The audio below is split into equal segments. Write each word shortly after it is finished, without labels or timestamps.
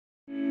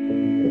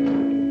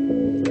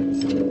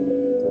Good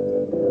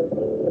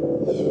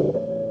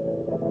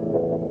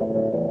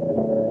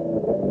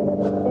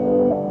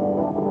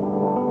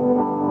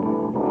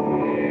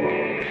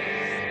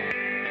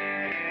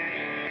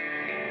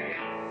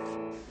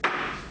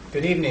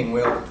evening.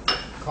 We'll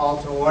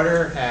call to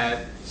order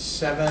at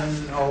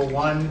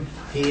 7:01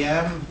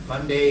 p.m.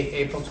 Monday,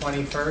 April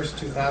 21st,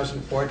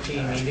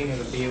 2014 meeting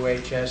of the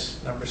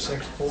BUHS number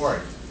 6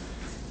 board.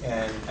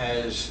 And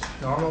as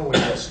normal, we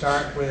will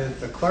start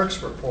with the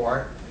clerk's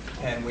report,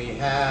 and we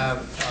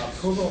have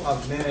approval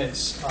of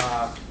minutes,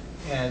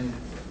 and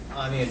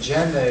on the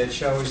agenda it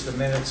shows the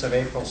minutes of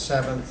April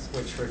 7th,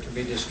 which were to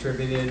be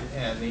distributed,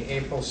 and the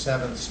April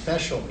 7th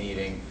special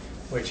meeting,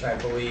 which I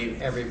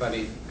believe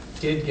everybody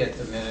did get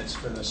the minutes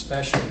for the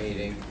special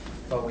meeting,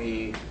 but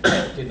we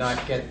did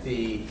not get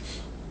the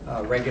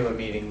regular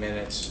meeting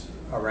minutes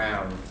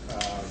around.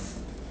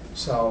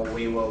 So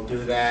we will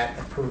do that,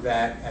 approve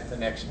that at the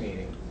next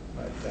meeting.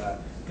 But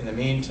in the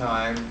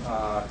meantime,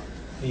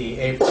 the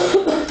April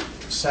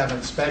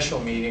 7th special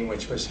meeting,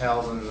 which was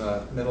held in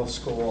the middle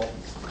school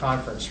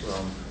conference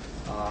room,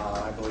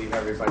 I believe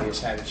everybody has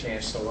had a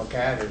chance to look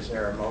at. Is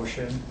there a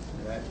motion?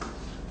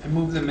 I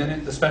move the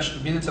minutes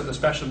of the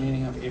special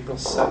meeting of April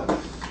 7th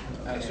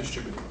as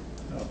distributed.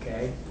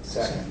 Okay.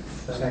 Second.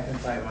 Second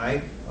by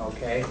Mike.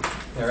 Okay. Are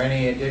there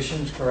any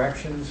additions,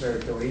 corrections, or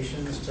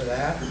deletions to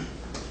that?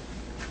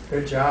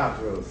 Good job,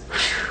 Ruth.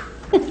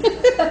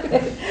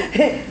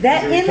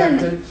 that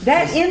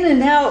in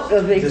and out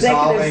of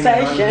executive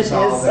session is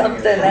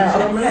something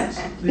else.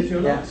 Leave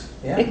your notes.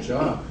 Yeah. Good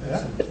job.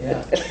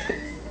 Yeah.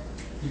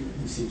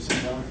 You seem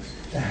surprised.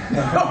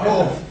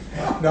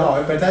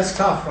 No, but that's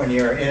tough when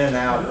you're in and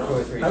out 2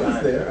 or 3 times. I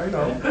was there, I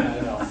know.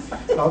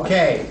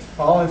 Okay,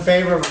 all in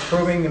favor of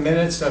approving the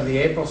minutes of the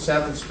April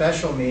 7th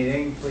special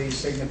meeting, please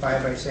signify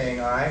by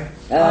saying aye.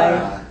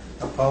 Aye.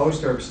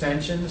 Opposed or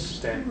abstentions?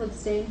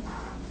 Abstain.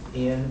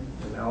 Ian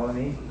and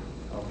Melanie.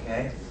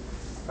 Okay.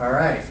 All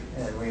right,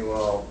 and we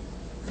will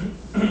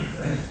do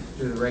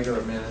the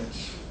regular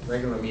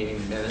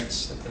meeting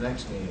minutes at the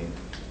next meeting.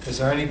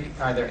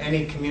 Are there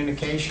any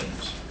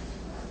communications?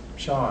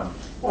 Sean.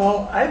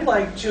 Well, I'd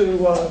like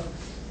to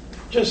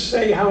just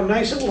say how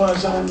nice it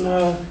was on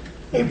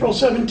April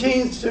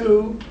 17th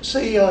to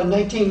see a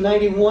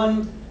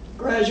 1991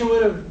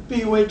 graduate of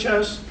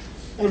BUHS,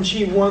 and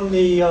she won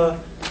the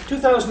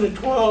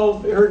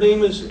 2012, her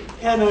name is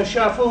Anna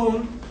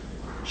Shafoon.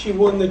 She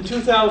won the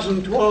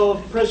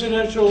 2012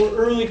 Presidential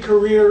Early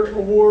Career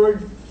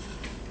Award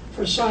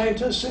for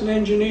Scientists and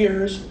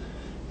Engineers,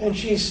 and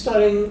she's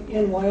studying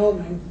in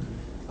Wyoming.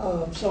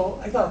 So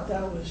I thought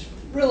that was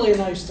really a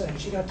nice thing.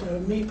 She got to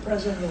meet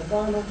President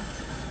Obama,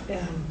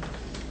 and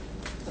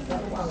I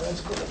thought, wow, that's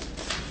cool.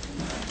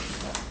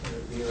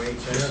 The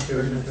BUHS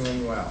student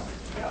doing well.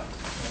 Yeah.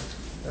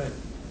 Good.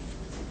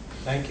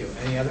 Thank you.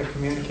 Any other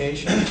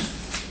communications?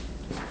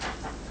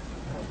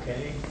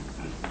 Okay.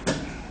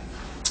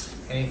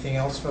 Anything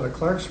else for the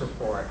clerk's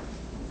report?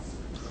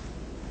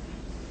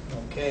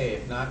 Okay,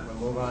 if not, we'll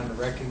move on to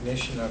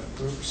recognition of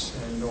groups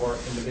and or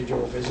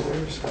individual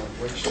visitors, of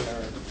which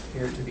there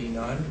appear to be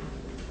none.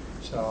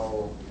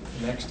 So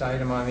the next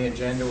item on the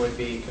agenda would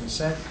be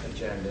consent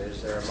agenda.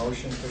 Is there a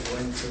motion to go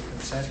into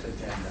consent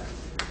agenda?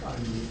 I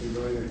need to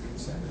go to the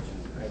consent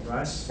agenda. By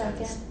Russ?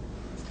 Second.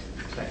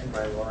 Second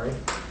by Lori.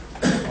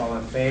 All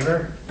in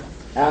favor?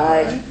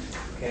 Aye.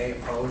 Okay,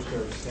 opposed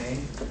or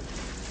abstained?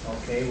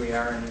 Okay, we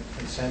are in the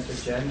consent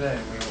agenda,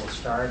 and we will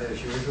start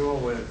as usual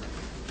with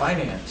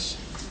finance.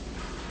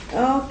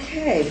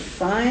 Okay,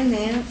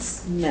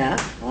 finance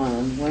met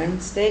on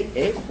Wednesday,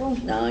 April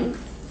 9th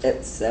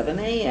at 7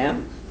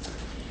 a.m.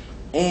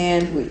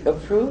 and we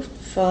approved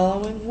the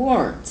following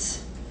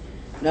warrants.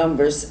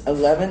 Numbers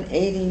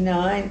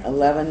 1189,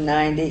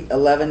 1190,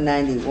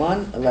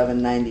 1191,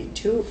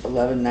 1192,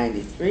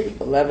 1193,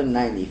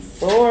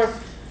 1194,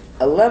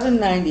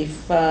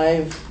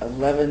 1195,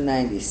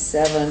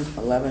 1197,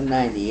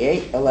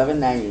 1198,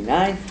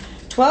 1199,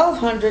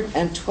 1200,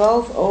 and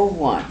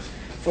 1201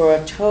 for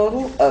a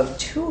total of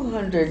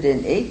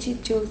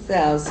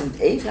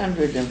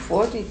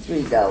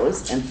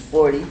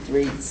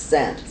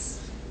 $282,843.43.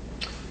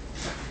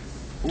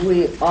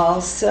 We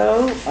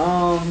also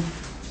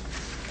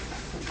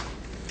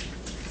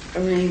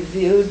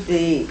reviewed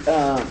the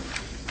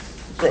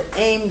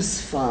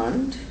Ames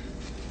Fund,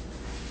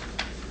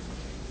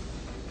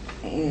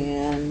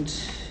 and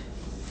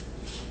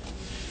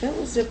that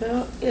was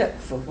about it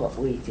for what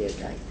we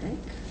did, I think.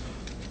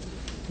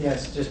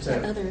 Yes, just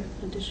a... Other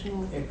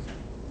additional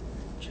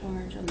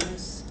charge on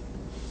this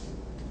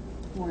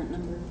warrant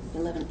number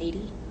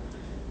 1180.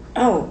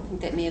 Oh. I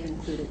think that may have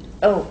included.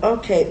 Oh,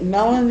 okay.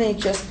 Melanie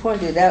just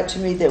pointed out to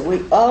me that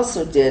we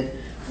also did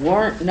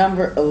warrant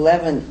number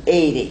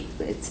 1180.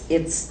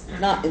 It's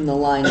not in the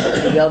line of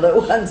the other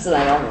ones, and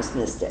I almost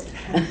missed it.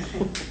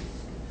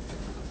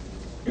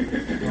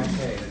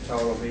 Okay, the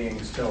total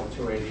being still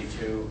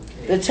 282.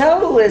 The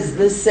total is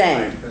the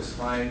same. Because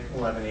line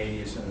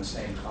 1180 is in the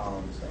same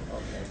column, so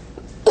okay.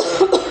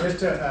 Just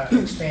to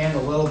expand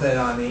a little bit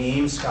on the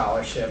Eames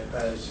Scholarship,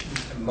 as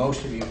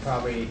most of you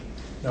probably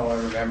know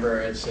and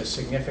remember, it's a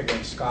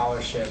significant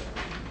scholarship.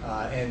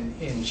 And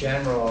in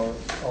general,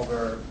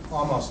 over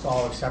almost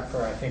all except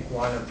for I think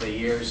one of the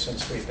years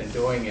since we've been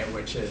doing it,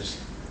 which is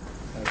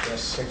I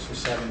guess 6 or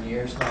 7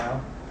 years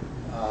now,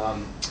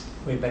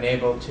 we've been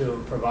able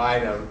to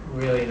provide a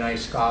really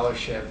nice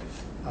scholarship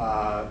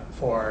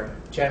for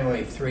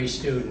generally 3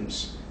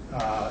 students,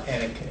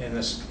 and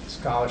the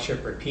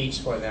scholarship repeats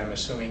for them,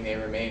 assuming they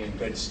remain in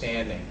good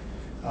standing.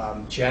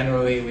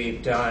 Generally,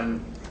 we've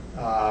done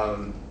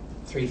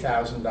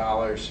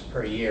 $3,000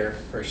 per year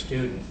per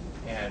student,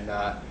 and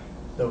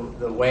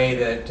the way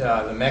that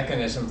the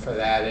mechanism for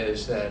that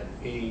is that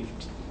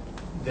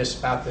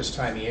about this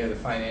time of year, the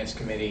Finance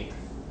Committee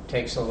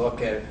takes a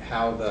look at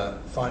how the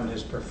fund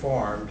has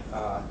performed.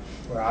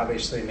 We're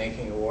obviously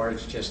making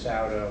awards just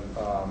out of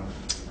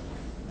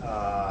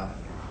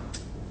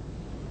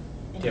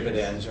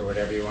dividends or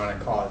whatever you want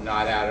to call it,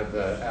 not out of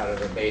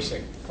the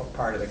basic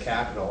part of the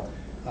capital.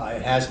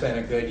 It has been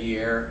a good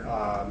year,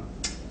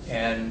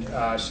 and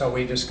so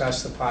we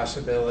discussed the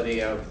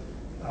possibility of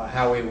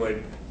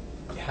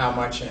how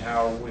much and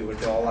how we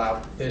would dole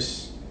out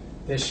this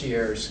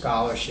year's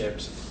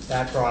scholarships.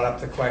 That brought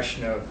up the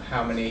question of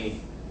how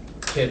many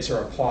kids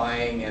are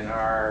applying, and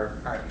are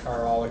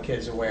all the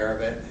kids aware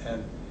of it.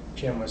 And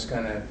Jim was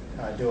going to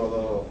do a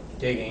little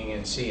digging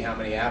and see how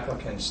many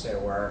applicants there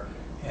were.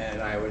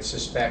 And I would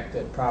suspect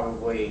that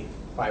probably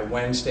by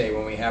Wednesday,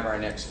 when we have our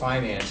next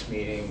finance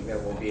meeting,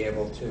 that we'll be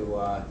able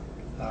to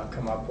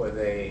come up with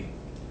a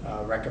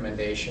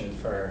recommendation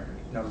for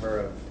number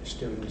of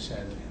students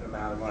and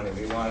amount of money.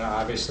 We want to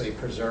obviously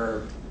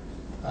preserve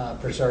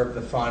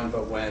the fund,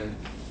 but when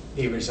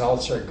the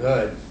results are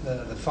good,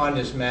 the fund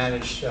is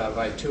managed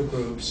by 2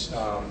 groups,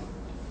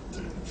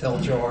 Phil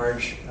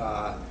George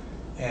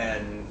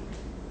and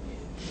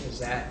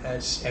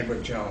that's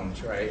Edward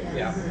Jones, right?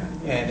 Yeah.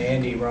 And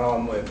Andy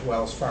Rome with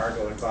Wells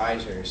Fargo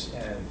Advisors,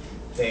 and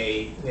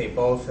they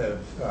both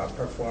have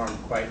performed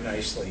quite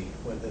nicely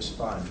with this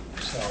fund.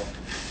 So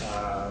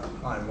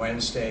on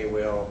Wednesday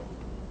we'll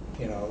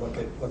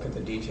look at the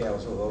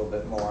details a little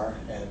bit more,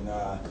 and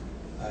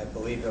I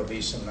believe there'll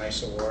be some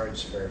nice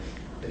awards for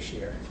this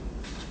year.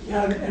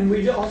 Yeah, and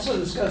we also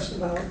discussed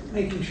about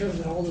making sure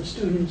that all the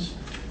students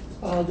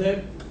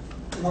that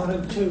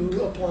wanted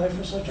to apply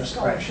for such a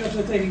scholarship,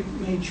 that they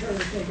made sure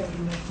that they got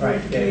enough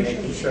notification.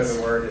 Making sure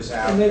the word is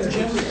out. And then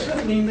Jim sent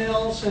an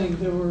email saying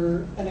there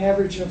were an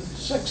average of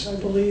 6, I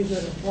believe,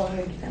 that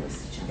applied. That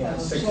was the Yeah,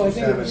 6 so or I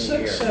think it 7 was a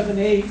year. 6, 7,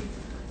 8,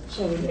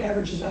 so it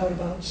averages out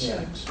about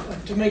 6. Yeah.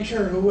 But to make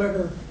sure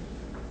whoever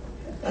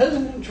has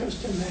an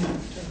interest in that,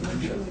 to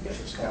make sure they get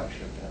the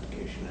scholarship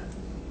application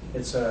in.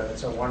 It's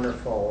a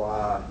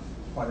wonderful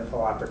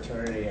wonderful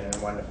opportunity and a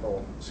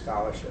wonderful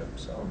scholarship.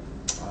 So,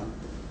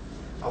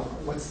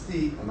 What's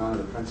the amount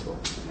of the principal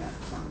in that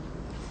fund?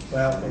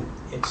 well,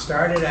 it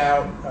started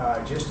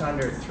out just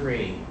under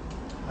 3,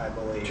 I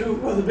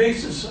believe. Well, the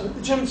basis,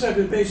 Jim said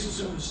the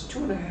basis was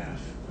 2.5.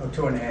 Oh,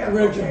 2.5.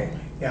 Originally. Okay.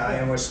 Yeah,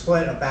 and we're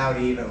split about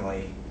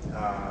evenly.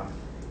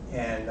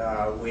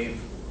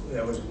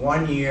 There was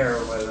 1 year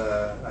with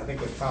I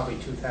think it was probably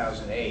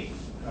 2008,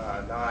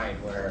 9,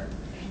 where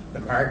the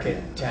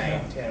market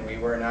tanked and we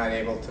were not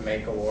able to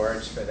make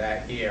awards for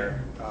that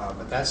year.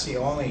 But that's the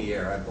only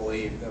year, I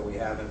believe, that we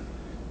haven't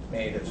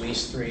made at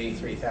least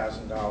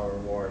 $3,000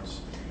 awards.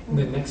 And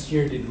the next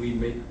year, did we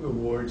make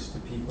awards to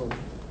people?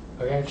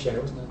 Oh, actually, I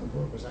wasn't on the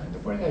board, was I on the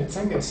board?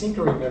 I seem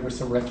to remember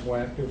some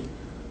retroactive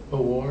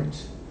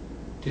awards.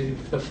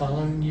 The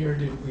following year,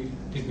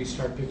 did we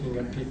start picking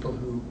up people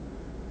who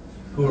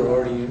were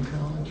already in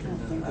college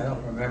or not? I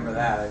don't remember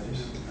that.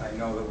 I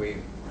know that we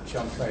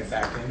jumped right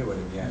back into it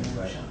again.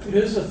 But It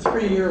is a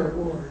 3-year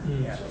award.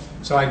 yeah.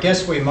 So I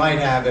guess we might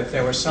have, if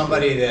there was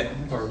somebody that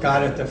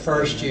got it the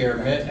first year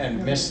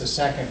and missed the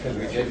second because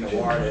we didn't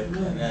award it,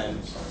 and then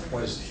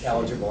was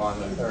eligible on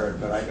the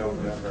third, but I don't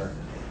remember.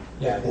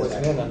 Yeah, it was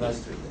then, I'm not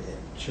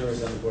sure it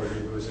was on the board,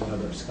 maybe it was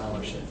another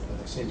scholarship,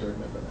 but I seem to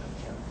remember that.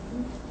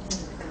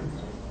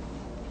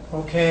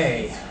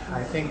 Okay,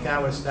 I think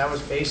that was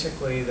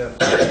basically the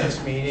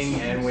finance meeting,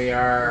 and we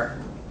are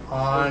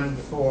on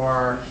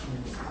for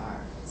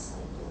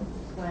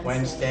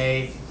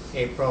Wednesday,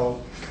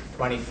 April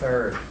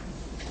 23rd,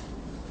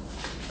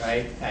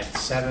 right, at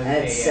 7 a.m.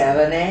 At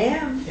 7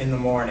 a.m. In the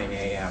morning,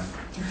 a.m.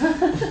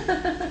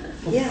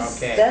 Yes,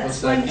 Okay.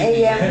 that's when Looks like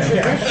you a.m.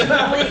 did.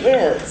 traditionally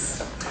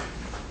is.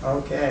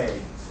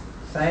 Okay,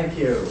 thank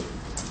you.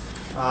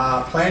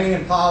 Planning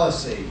and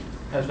policy.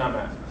 Has not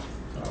met.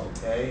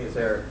 Okay,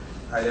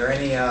 are there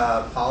any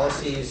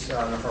policies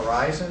on the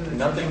horizon?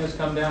 Nothing has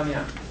come down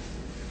yet.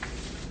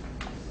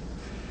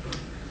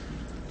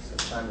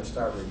 It's time to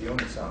start reviewing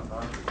some,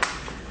 huh?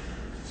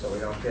 So we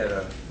don't get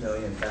a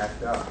million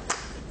backed up.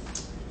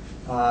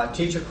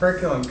 Teacher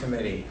Curriculum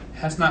Committee,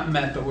 Has not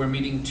met, but we're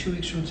meeting 2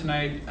 weeks from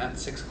tonight at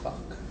 6 o'clock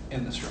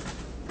in this room.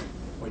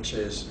 which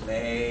is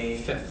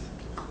May 5th.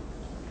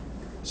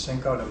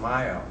 Cinco de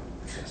Mayo.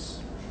 Yes.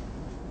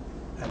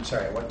 I'm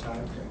sorry, what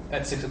time?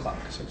 At 6 o'clock.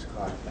 6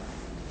 o'clock.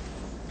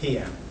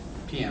 PM.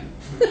 PM.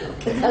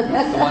 Okay.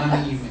 The one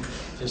in the evening.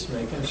 Just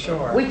making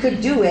sure. We could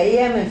do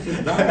AM if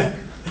you'd like.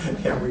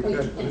 Yeah, we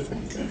could.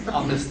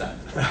 I'll miss that.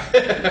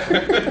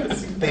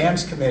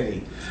 Bands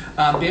committee.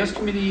 BAMS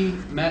committee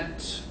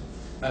met,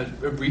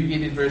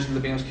 abbreviated version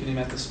of the BAMS committee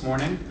met this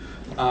morning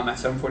at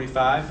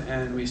 7:45,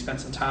 and we spent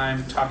some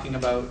time talking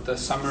about the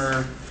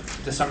summer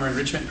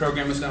enrichment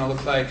program was going to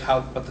look like,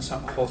 what the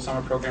whole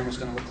summer program was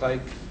going to look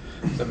like,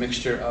 the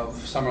mixture of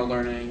summer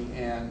learning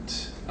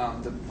and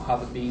how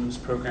the BEAMS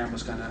program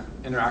was going to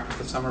interact with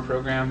the summer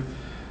program.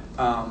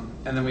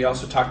 And then we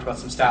also talked about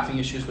some staffing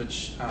issues,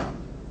 which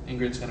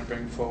Ingrid's going to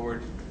bring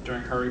forward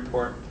during her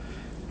report.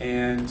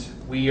 And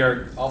we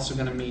are also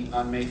going to meet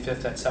on May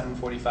 5th at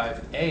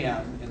 7:45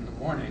 a.m. in the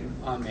morning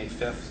on May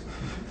 5th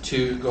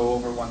to go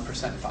over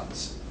 1%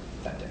 funds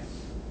that day.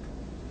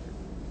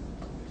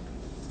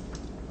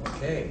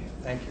 Okay,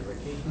 thank you,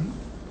 Ricky.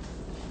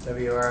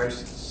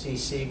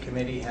 WRCC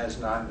committee has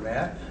not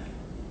met,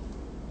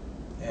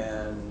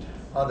 and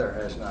other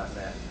has not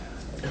met,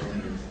 I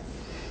believe.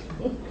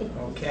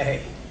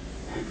 Okay.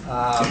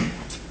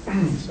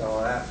 So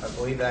I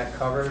believe that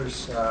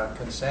covers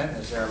consent.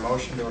 Is there a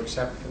motion to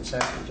accept the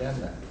consent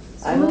agenda?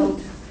 I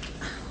move.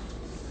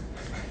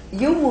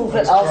 You move it,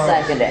 Let's I'll vote.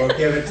 second it. We'll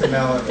give it to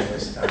Melanie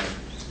this time.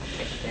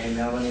 Okay,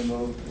 Melanie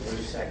moved, Lou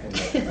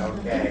seconded.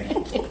 Okay.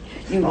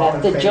 You All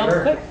have in to jump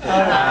favor? quick.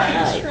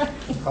 Aye.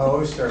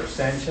 Opposed or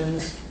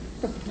abstentions?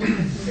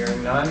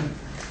 Hearing none,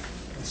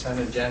 consent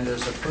agenda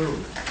is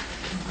approved.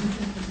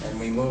 And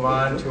we move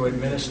on to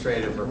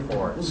administrative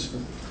reports.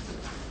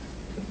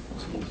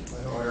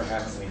 What order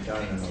haven't we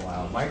done in a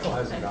while? Michael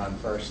hasn't gone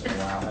first in a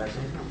while, has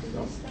he?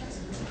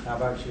 How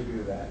about you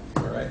do that?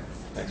 All right,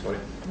 thanks, Woody.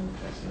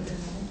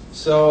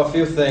 So a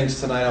few things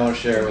tonight I want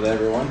to share with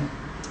everyone.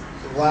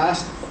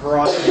 Last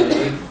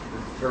Friday,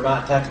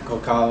 Vermont Technical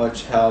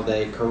College held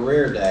a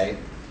career day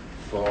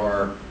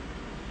for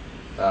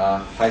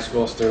high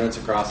school students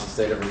across the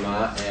state of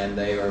Vermont, and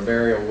they were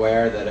very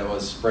aware that it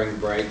was spring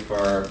break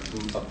for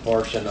a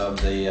portion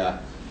of the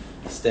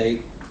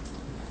state.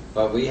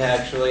 But we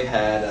actually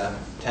had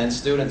 10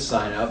 students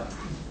sign up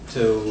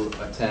to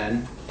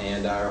attend,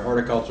 and our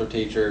horticulture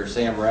teacher,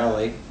 Sam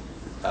Rowley,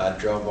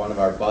 drove one of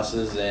our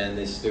buses and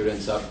the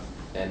students up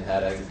and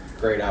had a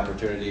great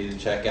opportunity to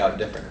check out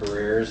different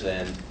careers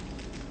and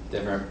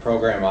different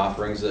program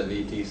offerings that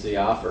VTC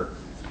offer.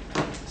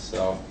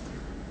 So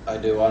I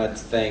do want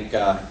to thank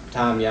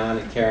Tom Yan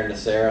and Karen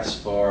DeSaris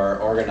for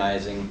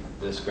organizing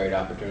this great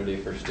opportunity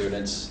for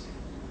students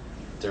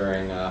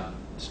during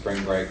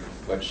spring break,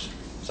 which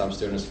some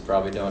students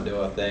probably don't do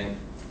a thing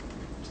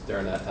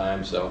during that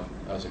time, so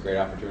that was a great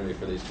opportunity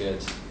for these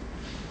kids.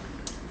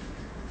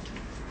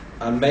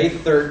 On May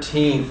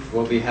 13th,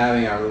 we'll be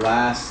having our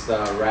last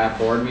RAB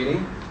board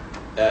meeting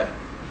at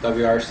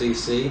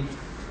WRCC,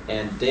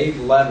 and Dave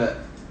Levitt,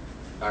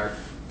 our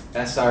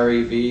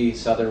SREB,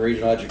 Southern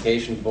Regional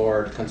Education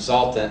Board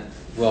consultant,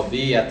 will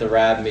be at the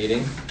RAB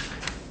meeting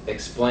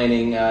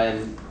explaining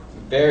in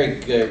very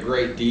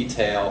great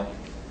detail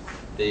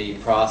the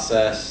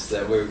process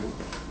that we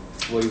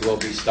will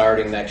be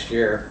starting next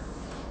year.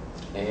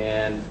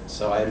 And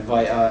so I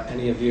invite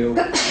any of you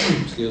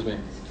excuse me,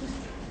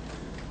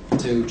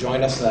 to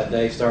join us that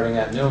day starting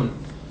at noon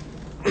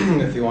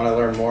if you want to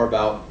learn more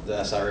about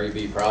the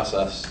SREB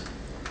process.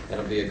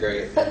 It'll be a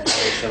great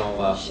educational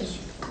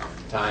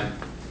time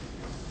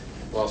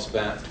well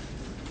spent.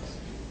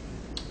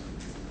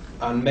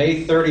 On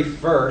May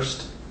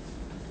 31st,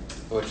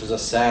 which is a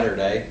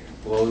Saturday,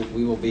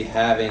 we will be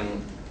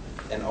having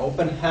an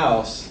open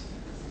house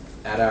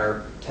at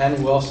our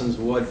 10 Wilson's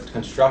Wood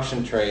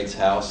Construction Trades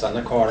house on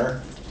the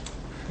corner.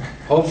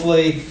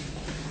 Hopefully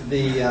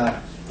the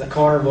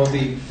corner will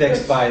be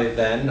fixed by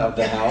then of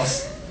the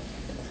house.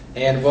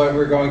 And what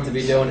we're going to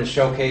be doing is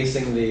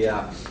showcasing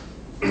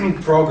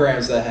the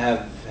programs that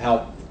have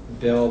helped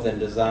build and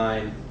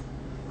design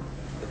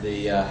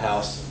the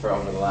house for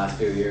over the last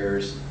few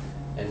years,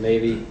 and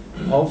maybe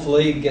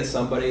hopefully get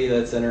somebody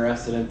that's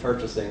interested in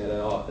purchasing it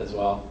as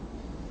well,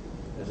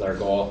 is our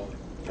goal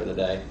for the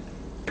day.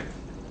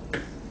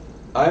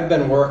 I've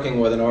been working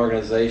with an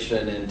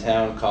organization in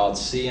town called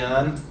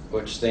SEON,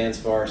 which stands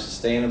for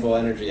Sustainable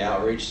Energy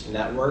Outreach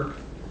Network,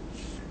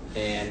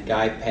 and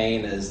Guy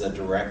Payne is the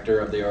director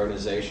of the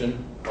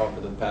organization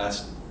over the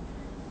past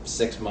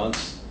 6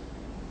 months.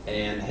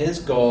 And his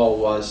goal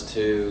was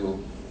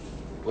to,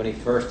 when he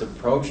first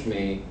approached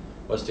me,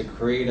 was to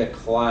create a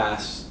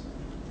class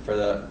for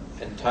the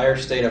entire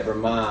state of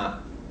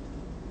Vermont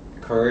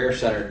career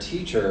center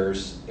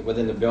teachers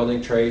within the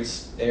building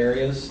trades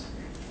areas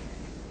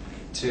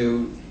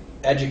to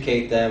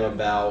educate them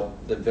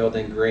about the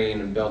Building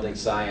Green and Building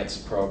Science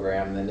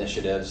program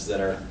initiatives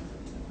that are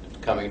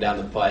coming down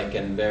the pike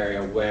and very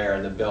aware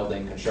in the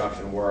building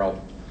construction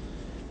world.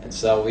 And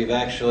so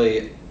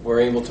we're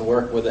able to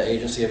work with the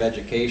Agency of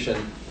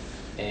Education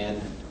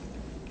and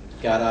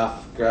got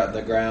off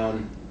the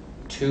ground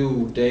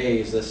 2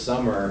 days this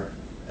summer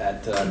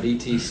at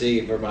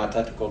VTC, Vermont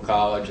Technical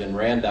College in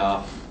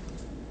Randolph.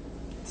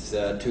 It's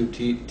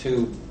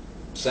two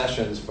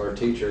sessions for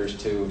teachers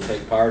to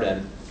take part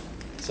in.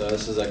 So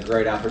this is a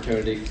great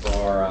opportunity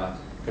for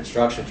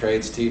construction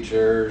trades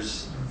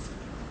teachers,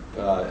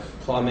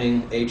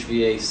 plumbing,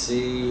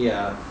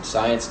 HVAC,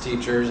 science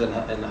teachers in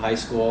the high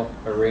school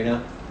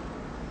arena.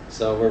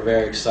 So we're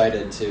very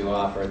excited to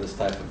offer this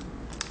type of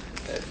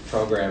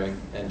programming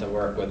and to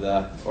work with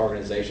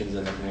organizations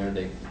in the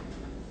community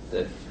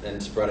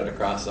and spread it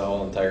across the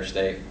whole entire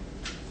state.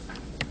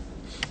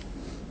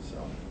 So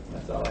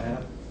that's all I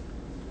have.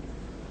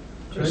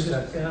 Can I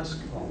just ask,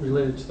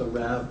 related to the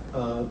RAB,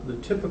 the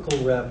typical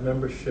RAB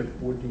membership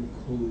would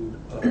include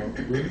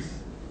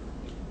Ruth,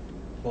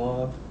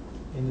 Bob,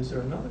 and is there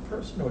another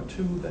person or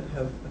two that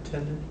have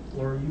attended?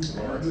 Laura, you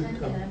I'm are.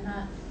 attended, I'm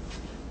not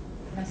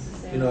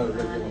necessarily. You're not a on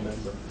regular it.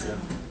 member, yeah.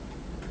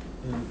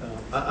 No.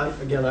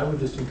 And again, I would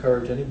just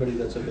encourage anybody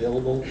that's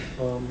available,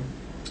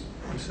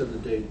 you said the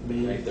date,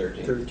 May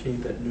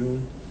 13th at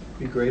noon. It'd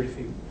be great if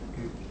you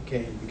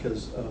came,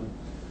 because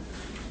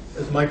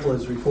as Michael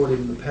has reported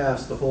in the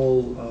past, the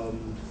whole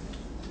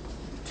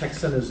Tech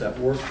Centers at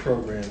Work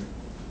program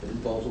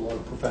involves a lot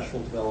of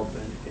professional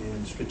development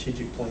and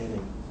strategic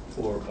planning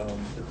for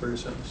the Career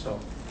Center. So,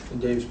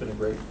 and Dave's been a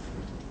great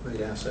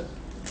asset.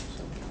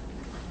 So.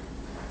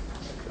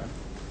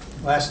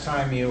 Last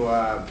time you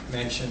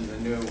mentioned the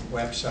new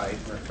website,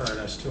 referred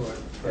us to it.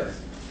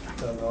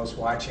 For those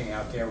watching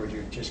out there, would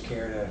you just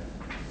care to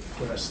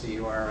give us the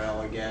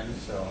URL again?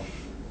 So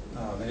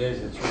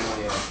it's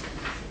really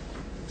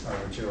or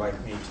would you like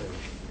me to?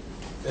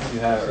 If you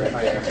have it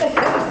right there.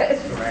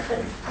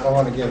 Correctly. I don't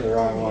want to give the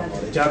wrong one.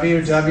 buddy.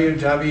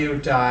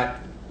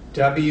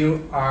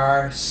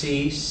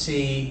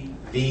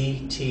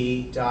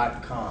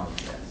 www.wrccvt.com.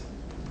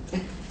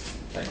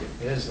 Thank you.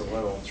 It is a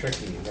little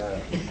tricky. You gotta,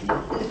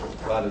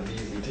 A lot of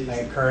easy.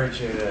 I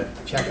encourage you to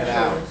check it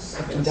out.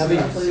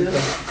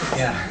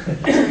 Yeah.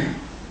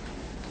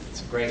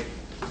 It's a great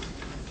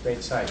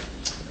site.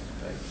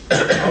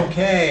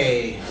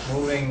 Okay,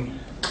 moving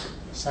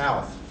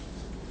south.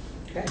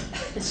 Okay,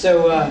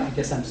 so I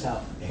guess I'm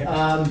south.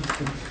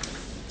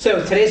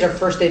 So today's our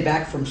first day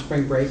back from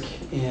spring break,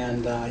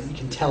 and you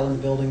can tell in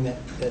the building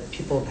that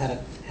people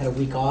have had a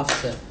week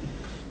off to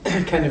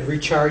kind of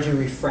recharge and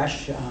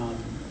refresh. You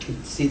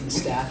can see it in the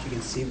staff, you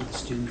can see it with the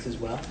students as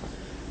well.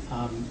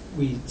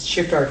 We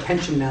shift our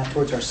attention now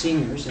towards our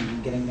seniors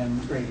and getting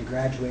them ready to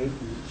graduate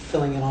and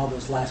filling in all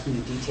those last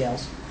minute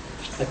details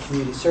like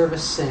community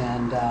service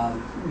and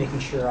making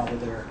sure all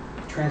of their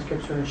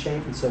transcripts are in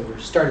shape. And so we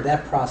started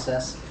that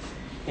process,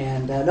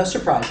 and no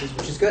surprises,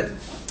 which is good.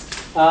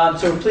 So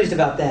we're pleased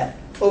about that.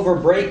 Over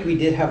break, we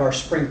did have our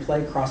spring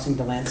play, Crossing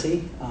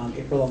Delancey,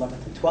 April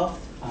 11th and 12th.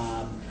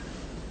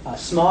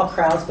 Small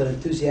crowds, but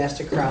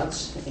enthusiastic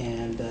crowds,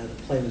 and the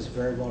play was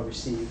very well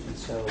received. And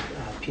so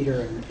Peter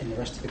and the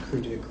rest of the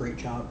crew did a great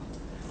job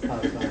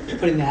of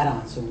putting that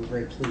on, so we're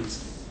very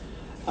pleased.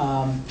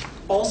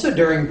 Also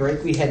during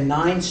break, we had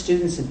 9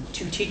 students and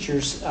 2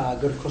 teachers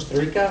go to Costa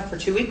Rica for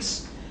 2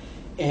 weeks.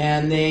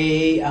 And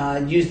they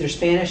used their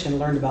Spanish and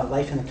learned about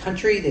life in the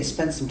country. They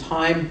spent some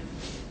time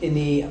in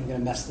the, I'm going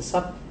to mess this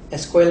up,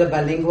 Escuela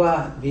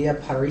Bilingüe Villa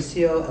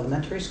Parisio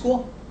Elementary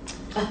School.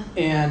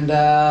 And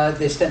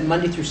they spent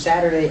Monday through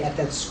Saturday at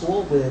that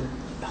school with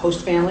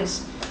host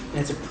families. And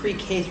it's a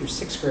pre-K through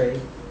 6th grade.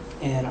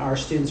 And our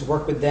students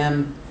work with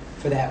them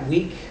for that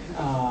week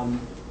on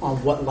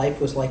what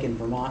life was like in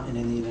Vermont and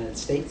in the United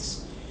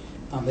States.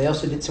 They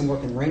also did some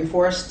work in the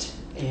rainforest.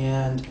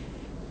 And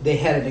they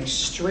had an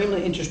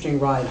extremely interesting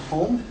ride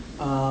home.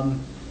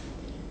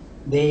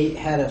 They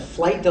had a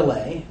flight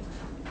delay,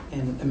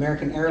 and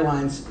American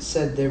Airlines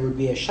said there would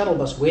be a shuttle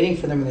bus waiting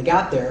for them when they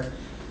got there.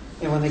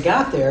 And when they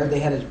got there, they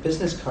had a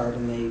business card,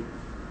 and they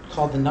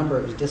called the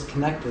number. It was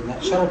disconnected, and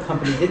that shuttle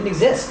company didn't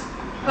exist.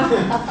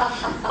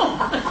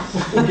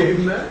 Who gave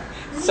them that?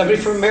 Somebody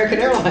from American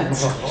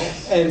Airlines.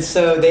 And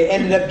so they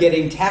ended up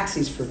getting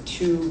taxis for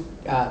 2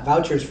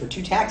 vouchers for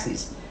 2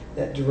 taxis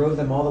that drove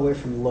them all the way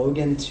from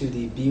Logan to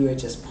the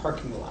BUHS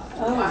parking lot.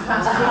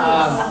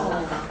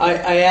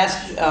 I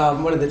asked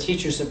one of the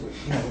teachers, were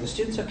the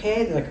students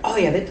okay? They're like, oh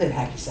yeah, they played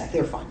hacky sack. They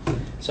were fine.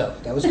 So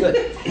that was good.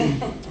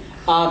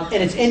 And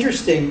it's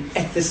interesting.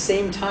 At the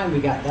same time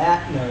we got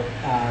that,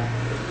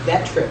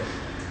 that trip,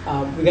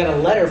 we got a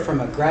letter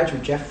from a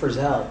graduate, Jeff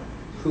Frizzell,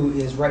 who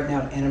is right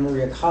now at Anna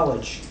Maria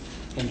College,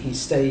 and he's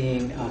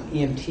studying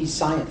EMT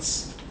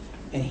science.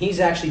 And he's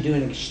actually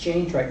doing an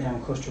exchange right now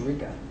in Costa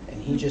Rica.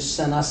 And he just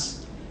sent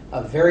us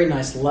a very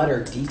nice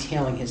letter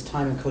detailing his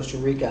time in Costa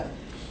Rica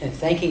and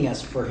thanking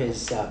us for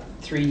his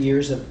 3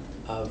 years of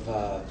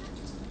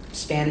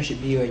Spanish at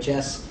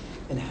BUHS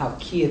and how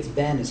key it's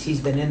been as he's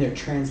been in there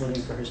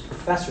translating for his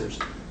professors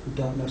who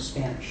don't know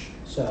Spanish.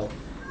 So,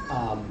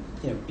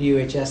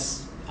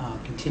 BUHS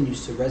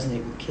continues to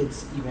resonate with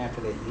kids even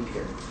after they leave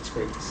here. It's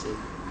great to see.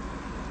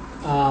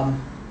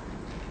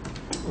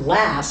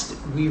 Last,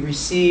 we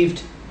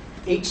received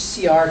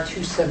HCR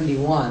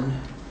 271,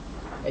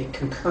 a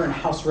concurrent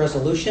House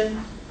resolution,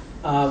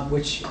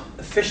 which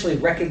officially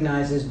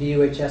recognizes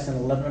BUHS and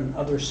 11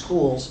 other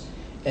schools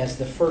as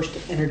the first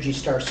Energy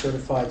Star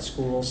certified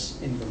schools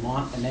in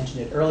Vermont. I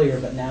mentioned it earlier,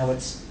 but now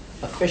it's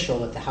official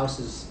that the House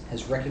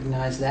has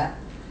recognized that.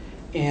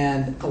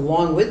 And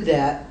along with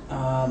that,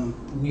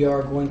 we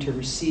are going to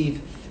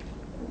receive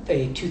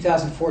a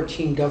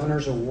 2014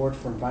 Governor's Award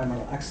for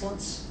Environmental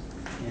Excellence,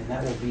 and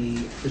that will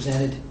be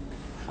presented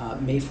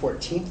May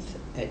 14th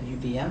at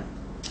UVM.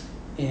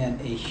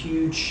 And a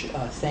huge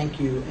thank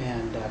you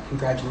and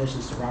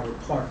congratulations to Robert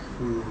Clark,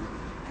 who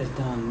has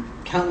done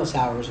countless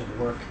hours of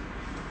work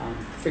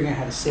figuring out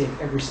how to save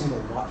every single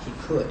watt he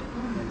could.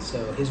 And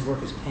so his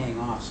work is paying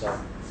off, so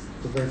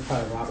we're very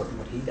proud of Robert and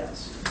what he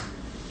does.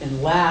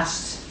 And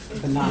last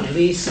but not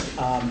least,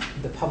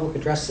 the public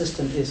address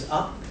system is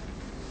up.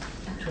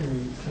 Can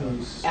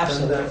we send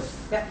Absolutely.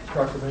 that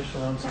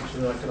proclamation around since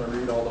you're not going to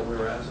read all the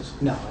whereases?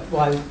 No,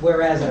 well,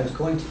 whereas I was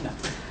going to, no.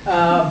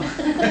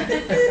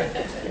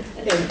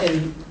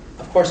 And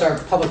of course, our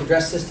public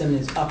address system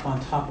is up on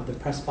top of the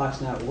press box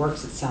now. It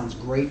works. It sounds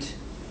great.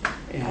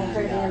 And, I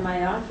heard it in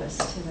my office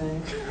today.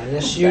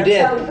 yes, you That's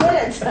did. how good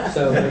it sounds.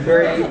 So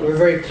we're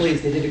very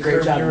pleased. They did a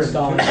great job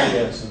installing it.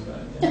 Yes.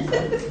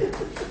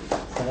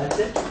 So that's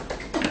it.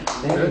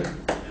 Thank you.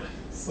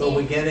 Will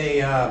we get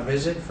a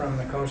visit from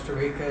the Costa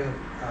Rica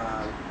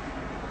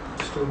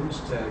students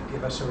to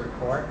give us a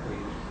report?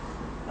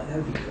 That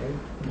would be great.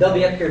 They'll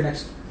be up here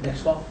next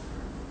fall.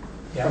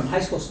 Yeah. From high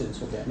school students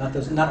will get, not the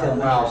elementary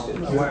Well,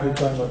 students. We're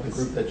talking about the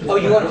group that just. Oh,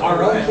 you want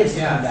our own kids to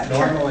come Yeah, back?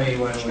 normally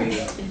when we,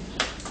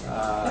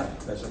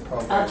 there's a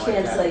program I'll like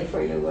that. translate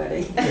for you,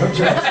 Woody.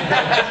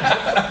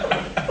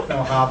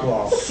 No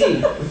hobble.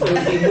 Sí,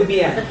 muy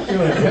bien.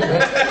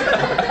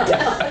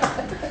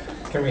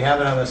 Can we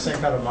have it on the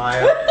Cinco de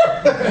Mayo?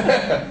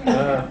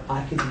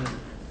 I could do.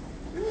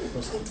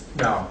 We'll see.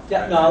 No.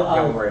 Yeah, no,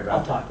 Don't worry about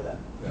I'll talk to them.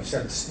 that.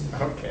 Sure.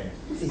 Okay,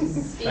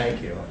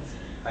 thank you.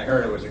 I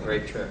heard it was a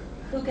great trip.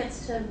 Who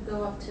gets to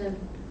go up to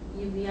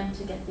UVM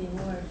to get the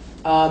award?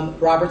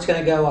 Robert's going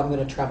to go. I'm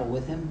going to travel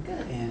with him.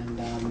 Good. And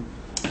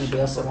anybody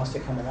else that wants to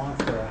come along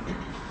to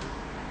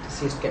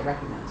see us get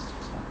recognized.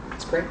 So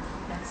it's great.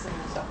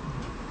 Excellent. So,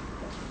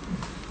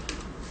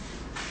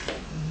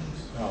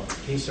 Well,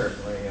 he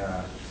certainly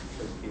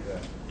should be the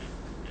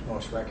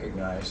most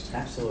recognized.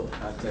 absolutely.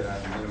 Not that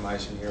I'm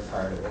minimizing your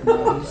part of it. No,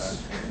 but,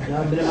 he's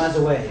no minimize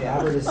away.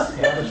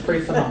 Robert's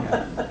pretty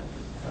phenomenal.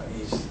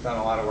 he's done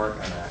a lot of work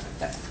on that.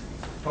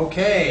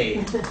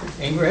 Okay,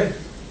 Ingrid?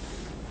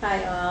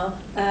 Hi, all.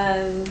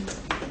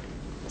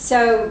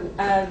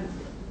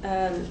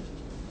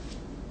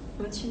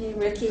 What's your name?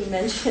 Ricky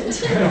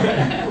mentioned.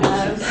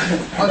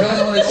 Oh, the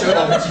only one that showed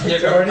up.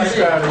 It's already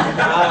started.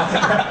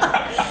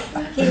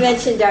 He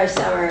mentioned our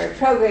summer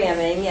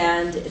programming,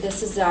 and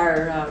this is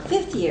our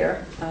 5th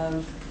year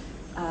of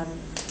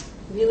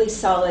really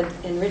solid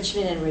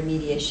enrichment and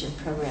remediation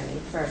programming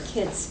for our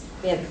kids.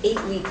 We have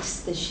 8 weeks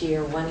this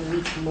year, 1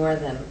 week more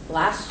than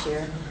last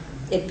year.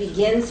 It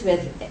begins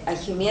with a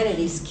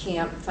humanities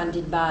camp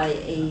funded by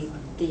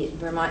the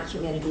Vermont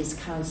Humanities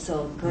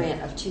Council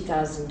grant of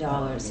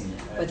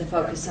 $2,000 with a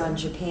focus on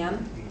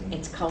Japan,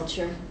 its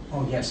culture,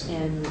 Oh, yes.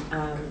 and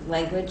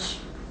language.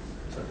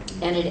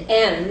 And it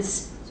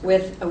ends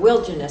with a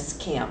wilderness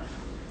camp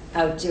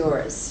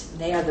outdoors.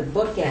 They are the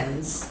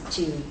bookends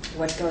to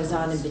what goes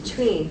on in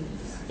between.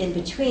 In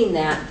between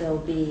that, there'll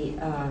be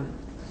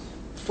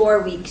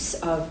 4 weeks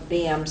of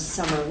BAM's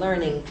summer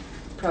learning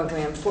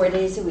program, 4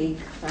 days a week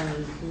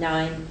from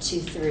 9 to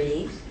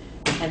 3.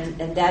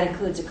 And that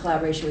includes a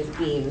collaboration with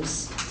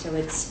BEAMS. So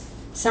it's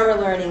summer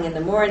learning in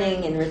the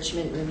morning,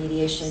 enrichment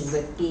remediation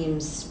with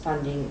BEAMS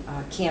funding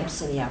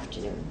camps in the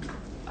afternoon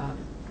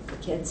for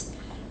kids.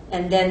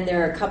 And then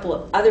there are a couple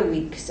of other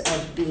weeks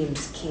of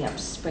BEAMS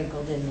camps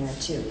sprinkled in there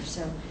too.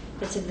 So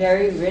it's a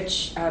very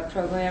rich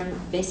program.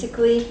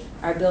 Basically,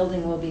 our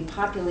building will be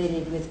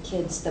populated with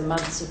kids the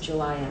months of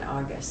July and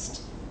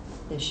August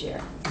this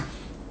year.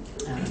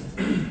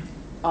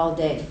 All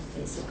day,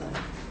 basically,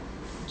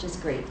 which is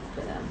great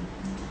for them.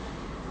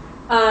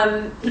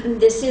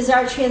 This is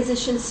our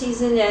transition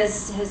season,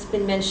 as has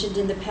been mentioned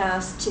in the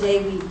past.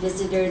 Today we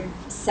visited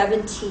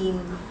 17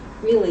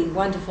 really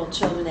wonderful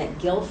children at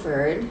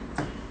Guilford,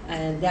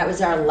 and that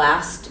was our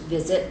last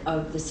visit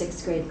of the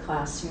 6th grade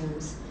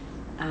classrooms.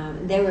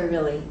 They were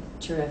really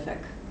terrific.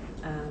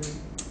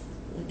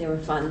 They were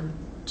fun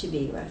to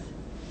be with.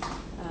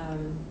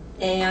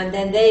 And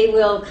then they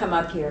will come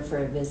up here for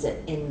a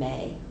visit in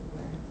May.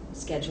 We're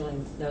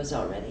scheduling those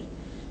already.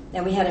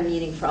 Then we had a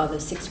meeting for all the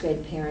 6th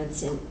grade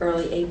parents in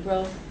early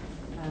April.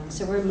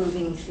 So we're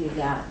moving through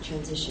that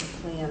transition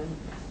plan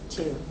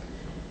too.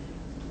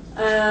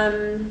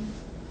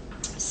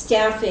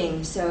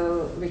 Staffing,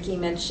 so Ricky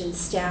mentioned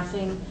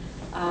staffing.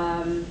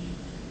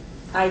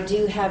 I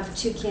do have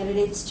 2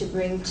 candidates to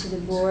bring to the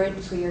board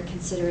for your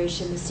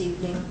consideration this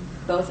evening.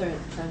 Both are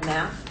for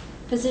math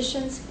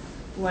positions.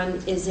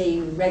 One is a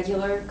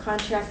regular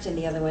contract and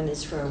the other one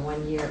is for a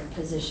 1-year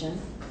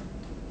position.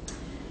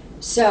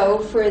 So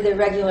for the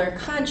regular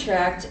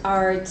contract,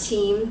 our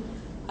team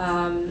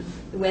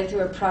went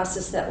through a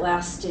process that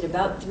lasted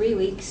about 3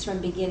 weeks from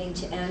beginning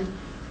to end,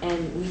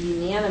 and we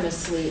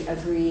unanimously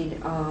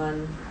agreed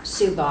on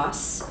Sue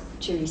Boss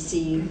to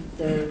receive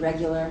the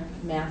regular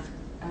math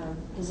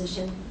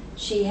position,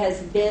 She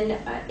has been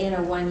in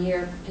a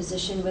one-year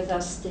position with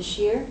us this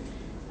year,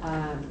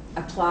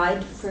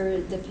 applied for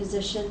the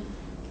position,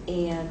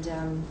 and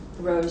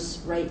rose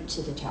right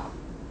to the top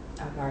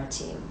of our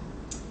team.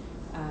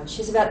 She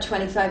has about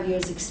 25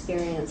 years'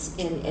 experience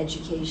in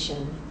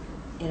education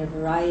in a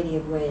variety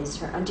of ways.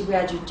 Her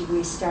undergraduate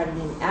degree started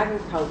in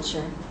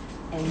agriculture,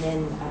 and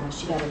then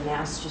she got a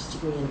master's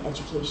degree in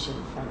education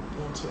from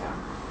Antioch.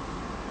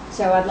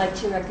 So I'd like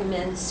to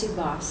recommend Sue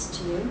Boss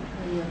to you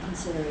for your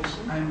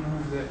consideration. I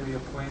move that we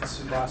appoint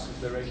Sue Boss as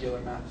the regular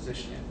math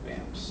position at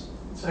BAMS.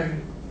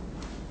 Second.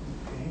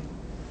 Okay.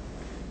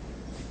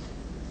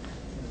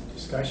 Any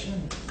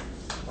discussion?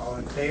 All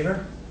in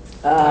favor?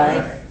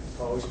 Aye.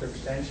 Opposed or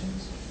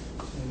abstentions?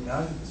 Seeing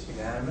none, it's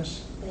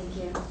unanimous. Thank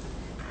you.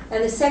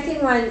 And the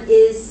second one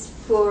is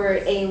for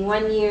a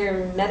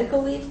one-year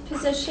medical leave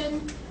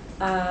position,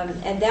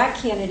 and that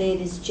candidate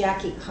is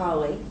Jackie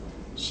Colley.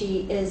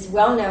 She is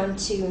well known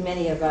to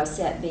many of us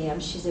at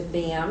BAMS. She's a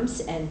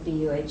BAMS and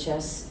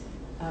BUHS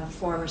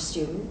former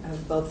student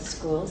of both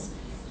schools,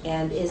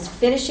 and is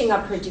finishing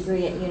up her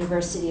degree at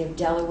University of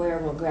Delaware,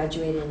 will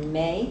graduate in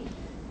May.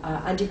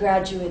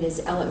 Undergraduate is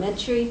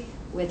elementary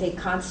with a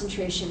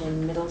concentration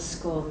in middle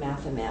school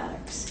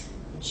mathematics.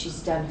 And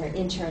she's done her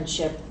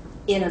internship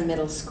in a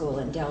middle school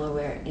in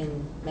Delaware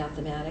in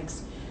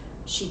mathematics.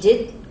 She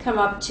did come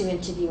up to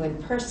interview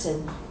in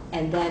person,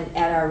 and then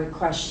at our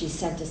request she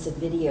sent us a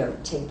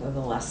videotape of a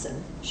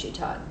lesson she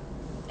taught,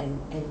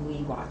 and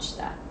we watched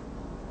that.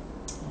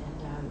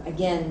 And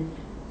again,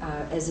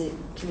 as a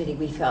committee,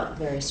 we felt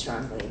very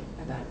strongly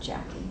about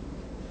Jackie.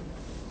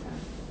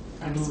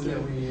 I move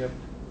that we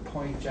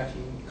appoint Jackie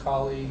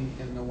Colley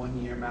in the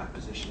one-year math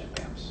position at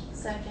BAMS.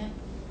 Second.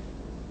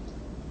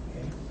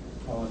 Okay.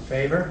 All in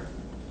favor?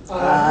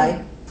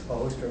 Aye.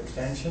 Opposed or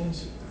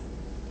abstentions?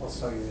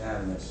 Also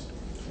unanimous.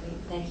 Great,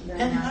 thank you very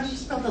And how do you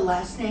much. spell the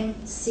last name?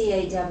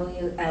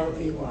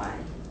 Cawley.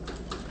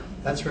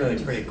 That's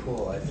really pretty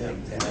cool, I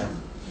think, to have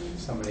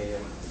somebody, a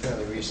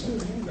fairly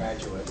recent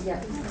graduate.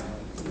 Yeah,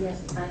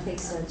 yes, I think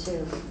so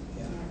too.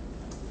 Yeah.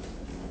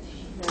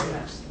 Very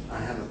much. I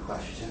have a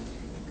question.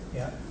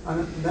 Yeah. On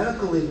a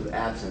medical leave of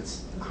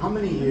absence, how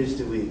many years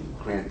do we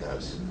grant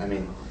those? I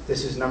mean,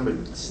 this is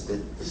numbered, this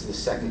is the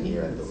second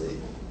year, I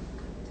believe.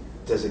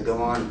 Does it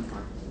go on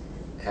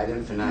ad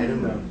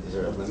infinitum, or is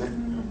there a limit?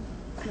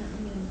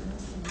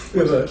 We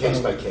have a Case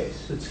by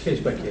case. It's case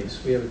by case.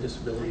 We have a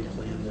disability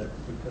plan that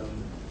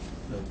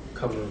would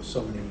cover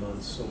so many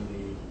months, so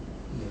many,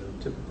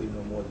 typically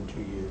no more than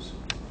 2 years.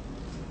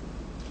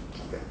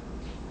 Okay.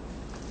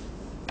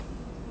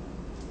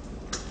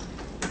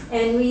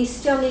 And we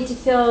still need to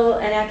fill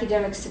an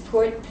academic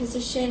support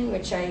position,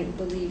 which I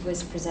believe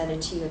was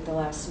presented to you at the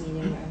last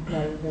meeting, a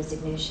letter of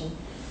resignation.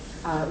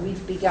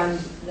 We've begun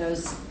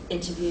those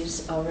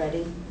interviews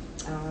already,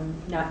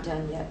 not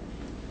done yet.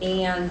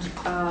 And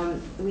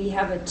we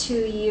have a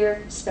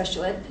 2-year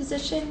special ed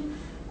position.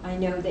 I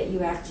know that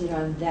you acted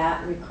on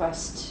that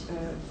request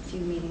a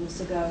few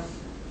meetings ago.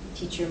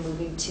 Teacher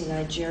moving to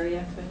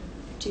Nigeria for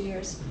 2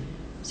 years.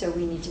 So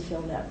we need to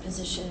fill that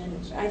position.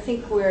 And I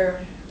think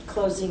we're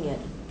closing in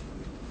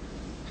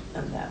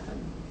on that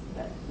one,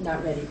 but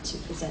not ready to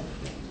present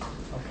it yet.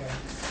 Okay.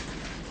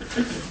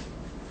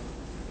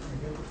 Very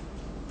good.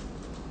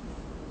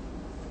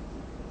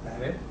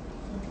 That it?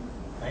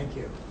 Thank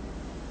you.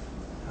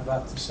 How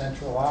about the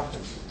central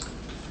office?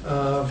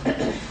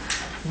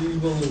 We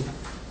will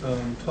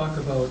talk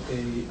about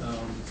a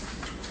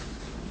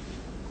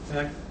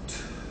Act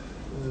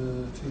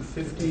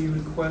 250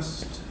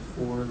 request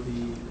for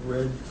the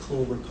Red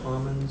Clover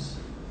Commons,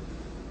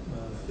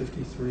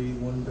 53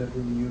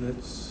 one-bedroom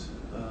units.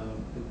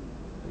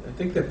 I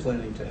think they're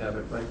planning to have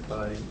it right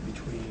by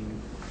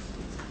between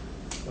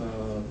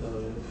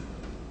the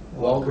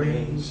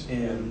Walgreens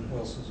and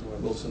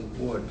Wilson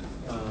Wood.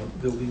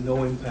 There'll be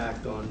no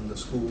impact on the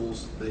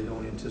schools. They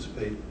don't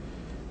anticipate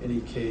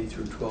any K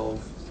through 12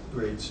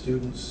 grade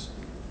students.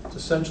 It's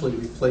essentially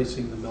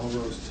replacing the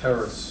Melrose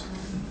Terrace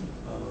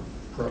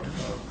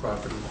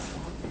property.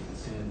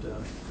 And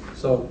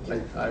so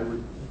I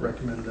would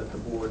recommend that the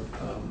board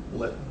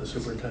let the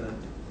superintendent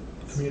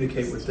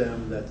communicate with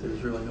them that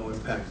there's really no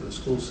impact to the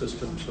school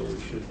system, so we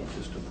should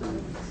just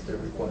approve their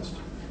request.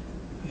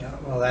 Yeah,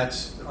 well,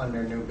 that's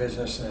under new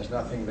business, and there's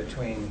nothing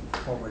between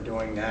what we're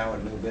doing now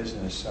and new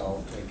business,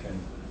 so we can...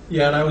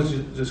 Yeah, and I was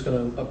just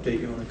going to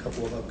update you on a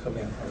couple of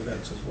upcoming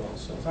events as well.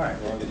 So. All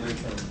right, well, we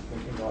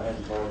can go ahead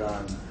and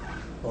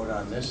vote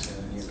on this,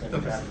 and you can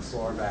have the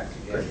floor back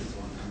again. Great.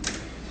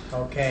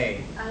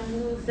 Okay. I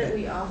move that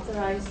we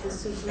authorize the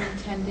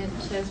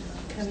superintendent to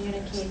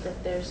communicate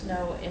that there's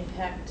no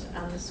impact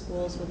on the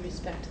schools with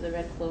respect to the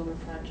Red Clover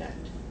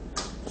project.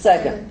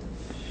 Second.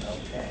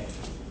 Okay.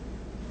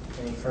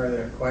 Any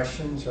further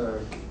questions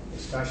or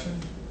discussion?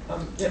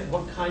 Yeah,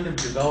 what kind of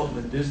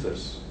development is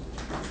this?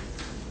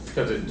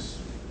 Because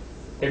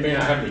it may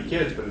not have any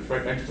kids, but it's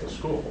right next to the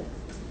school.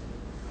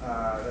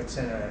 It's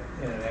in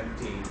an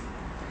empty,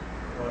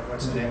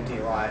 what's an empty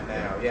lot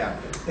now? Yeah,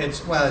 it's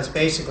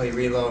basically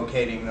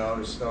relocating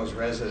those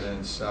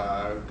residents,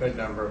 a good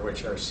number of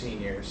which are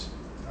seniors,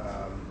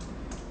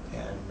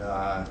 And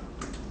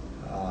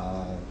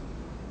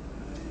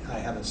I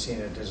haven't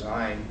seen a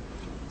design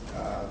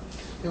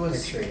There was-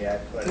 picture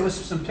yet, but. There was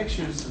some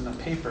pictures in the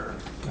paper,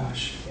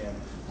 gosh, Yeah.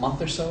 a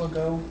month or so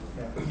ago.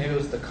 Yeah. Maybe it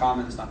was the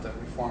Commons, not the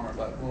Reformer,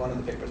 but one of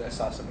the papers I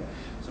saw some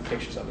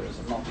pictures of. It was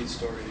a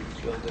multi-story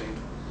building.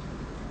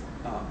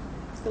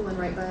 It's the one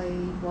right by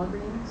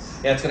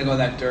Walgreens. Yeah, it's gonna go in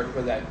that dirt,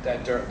 where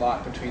that dirt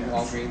lot between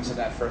Walgreens and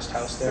that first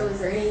house So there. is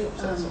there any,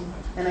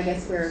 and I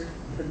guess there's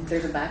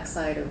a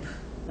backside of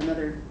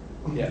another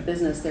Yeah.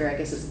 business there, I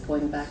guess it's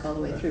going back all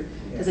the way through.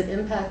 Does it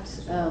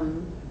impact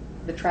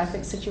the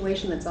traffic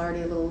situation that's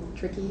already a little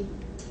tricky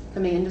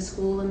coming into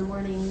school in the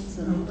mornings?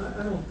 And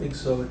I don't think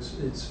so.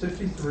 It's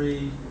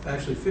 53,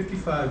 actually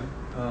 55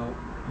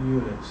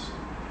 units.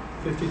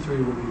 53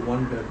 would be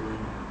one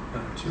bedroom,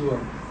 two are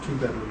two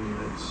bedroom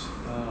units.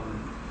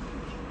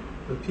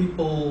 The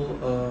people,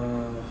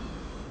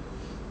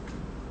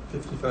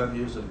 55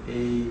 years of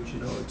age,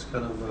 it's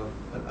kind of,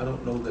 I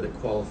don't know that it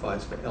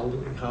qualifies for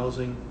elderly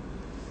housing.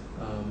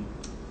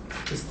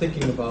 Just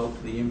thinking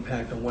about the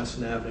impact on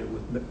Weston Avenue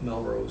with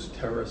Melrose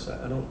Terrace,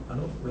 I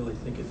don't really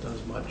think it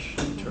does much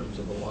in terms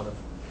of a lot of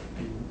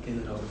in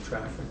and out of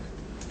traffic.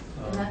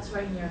 And that's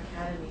right near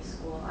Academy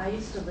School. I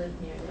used to live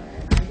near there,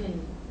 and I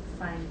didn't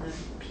find the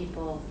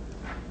people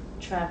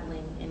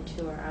traveling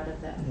into or out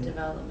of that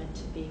development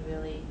to be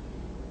really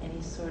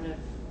any sort of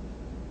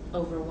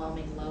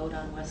overwhelming load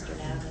on Western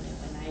Avenue.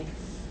 And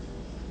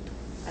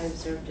I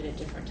observed it at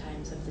different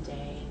times of the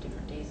day and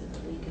different days of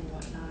the week and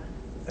whatnot.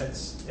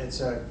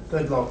 It's a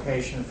good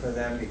location for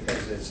them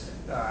because it's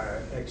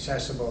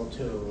accessible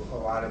to a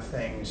lot of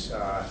things,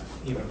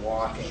 even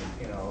walking,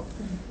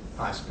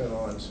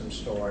 hospital and some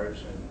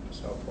stores and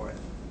so forth.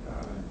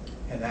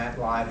 And that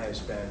lot has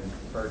been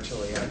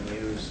virtually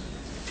unused.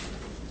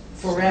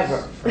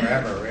 Forever.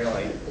 Forever,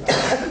 really.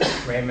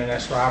 Raymond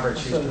S.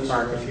 Roberts used to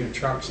park a few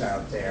trucks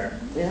out there.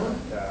 Yeah.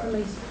 And,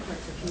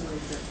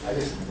 I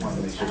just want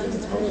to make sure that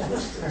it's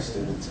most to the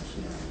students.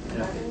 I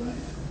don't-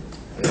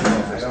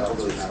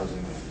 Elderly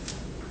housing.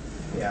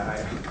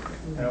 yeah,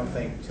 I don't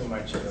think too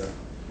much of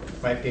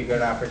might be a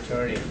good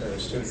opportunity for the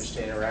students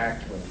to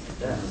interact with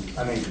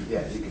Yeah, I mean,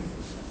 yeah, you can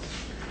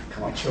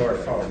come up. mature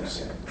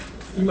folks.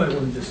 You might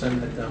want to just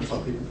send that down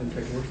so people can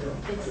take a look at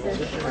it. It's their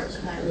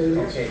shortcut.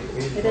 Okay.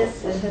 it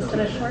has been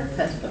a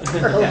shortcut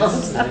for a long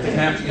Yes, time. they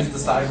have to use the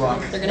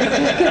sidewalk. They're gonna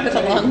have to go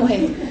a long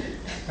way.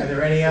 Are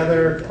there any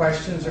other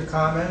questions or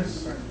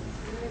comments?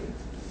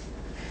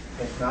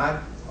 If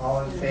not,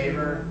 all in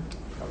favor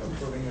of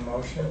approving the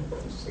motion,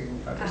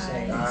 signify by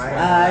saying aye.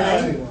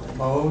 Aye.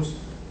 Opposed?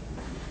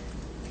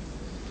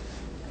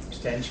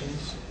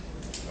 Abstentions?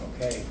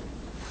 Okay.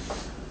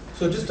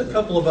 So just a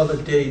couple of other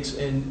dates,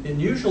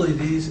 and usually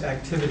these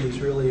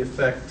activities really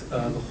affect the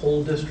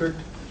whole district,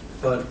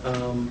 but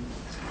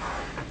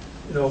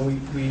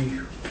we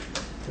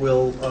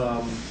will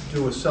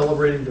do a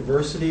Celebrating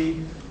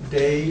Diversity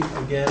Day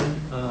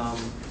again,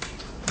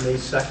 May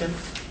 2nd,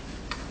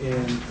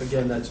 and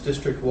again, that's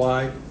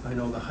district-wide. I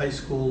know the high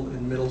school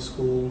and middle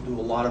school do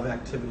a lot of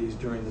activities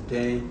during the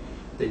day.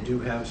 They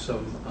do have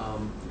some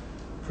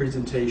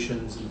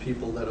presentations and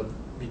people that'll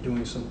be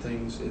doing some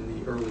things in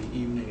the early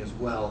evening as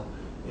well,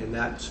 and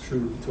that's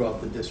true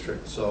throughout the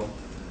district. So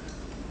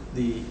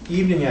the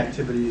evening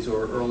activities,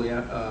 or early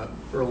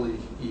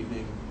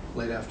evening,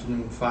 late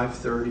afternoon,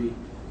 5:30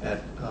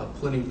 at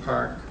Plinny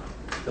Park.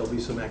 There'll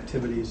be some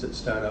activities that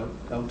start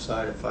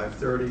outside at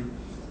 5:30,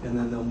 and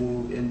then they'll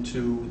move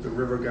into the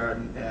River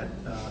Garden at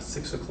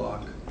 6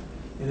 o'clock.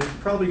 And it's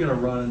probably going to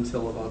run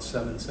until about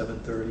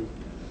 7:30.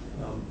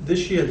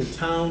 This year, the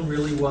town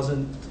really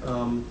wasn't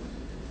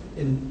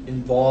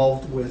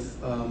involved with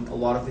a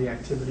lot of the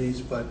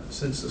activities, but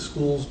since the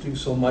schools do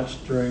so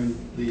much during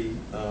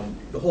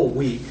the whole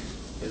week,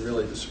 and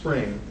really the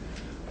spring,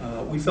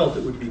 we felt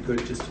it would be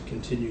good just to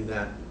continue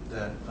that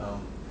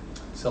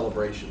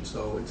celebration.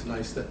 So it's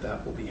nice that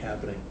that will be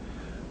happening.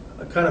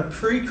 A kind of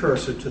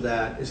precursor to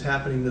that is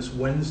happening this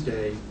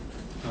Wednesday,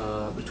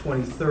 the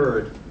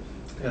 23rd,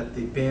 at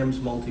the BAM's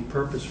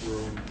Multipurpose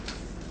Room.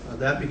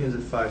 That begins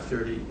at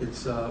 5:30.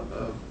 It's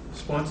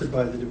sponsored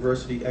by the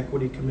Diversity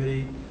Equity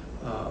Committee,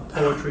 a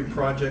poetry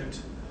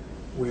project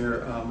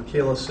where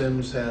Michaela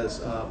Sims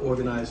has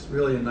organized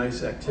really a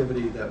nice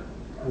activity that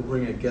will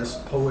bring a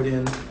guest poet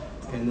in,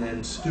 and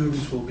then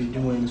students will be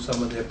doing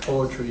some of their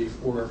poetry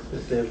work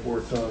that they've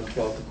worked on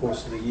throughout the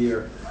course of the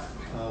year.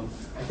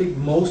 I think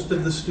most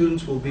of the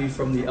students will be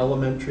from the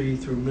elementary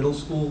through middle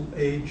school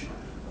age.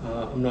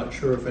 I'm not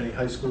sure if any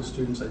high school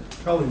students,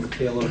 probably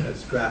Michaela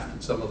has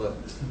drafted some of the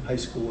high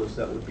schoolers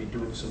that would be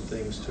doing some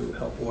things to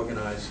help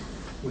organize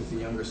with the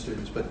younger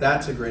students. But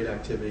that's a great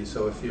activity.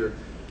 So if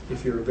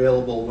you're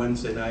available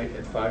Wednesday night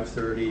at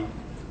 5:30,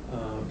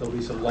 there'll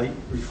be some light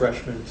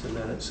refreshments, and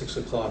then at 6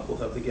 o'clock we'll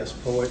have the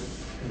guest poet,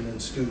 and then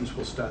students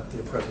will start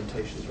their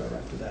presentations right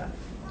after that.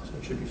 So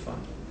it should be fun.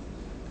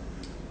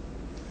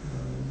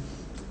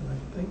 And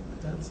I think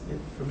that's it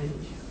for me.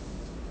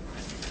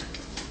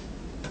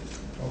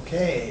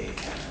 Okay.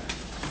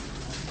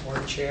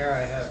 Board Chair,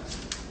 I have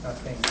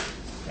nothing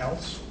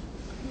else.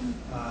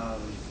 I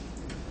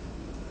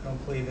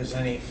don't believe there's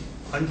any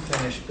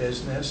unfinished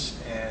business,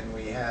 and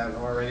we have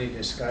already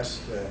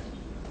discussed the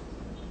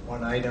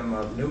one item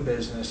of new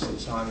business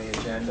that's on the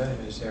agenda.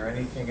 Is there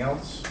anything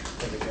else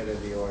for the good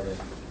of the order?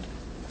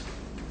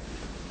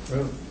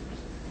 Ruth?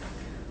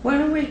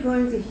 When are we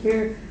going to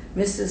hear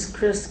Mrs.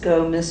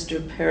 Crisco,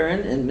 Mr.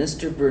 Perrin, and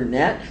Mr.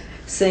 Burnett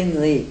sing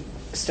the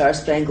Star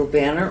Spangled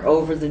Banner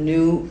over the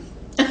new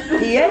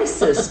PA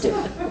system?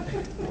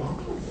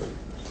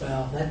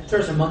 Well, that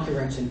throws a monkey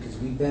wrench in because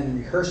we've been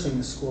rehearsing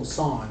the school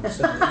song,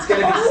 so it's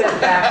going to be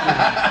set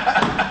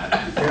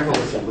back Be careful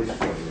what you wish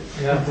for.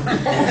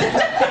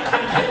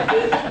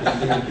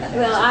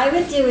 Well, I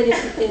would do it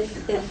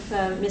if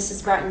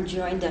Mrs. Barton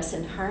joined us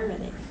in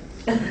harmony.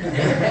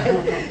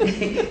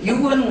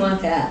 You wouldn't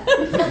want that.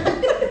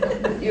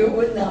 You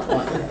would not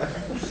want that.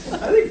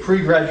 I think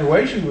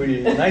pre-graduation would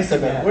be nice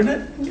of it,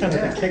 wouldn't it? Kind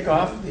of to kick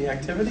off the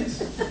activities.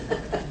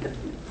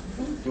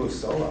 Do a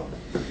solo.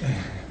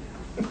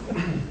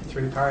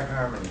 Three-part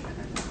harmony.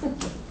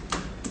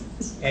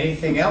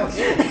 Anything else?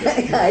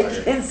 I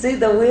can see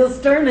the wheels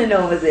turning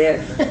over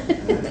there.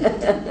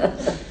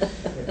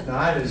 If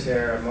not, is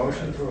there a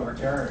motion to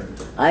adjourn?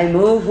 I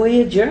move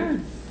we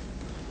adjourn.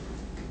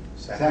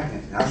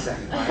 Second, I'll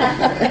second.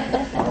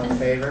 All in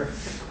favor?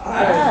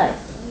 Aye.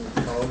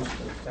 Opposed?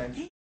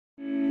 Abstentions?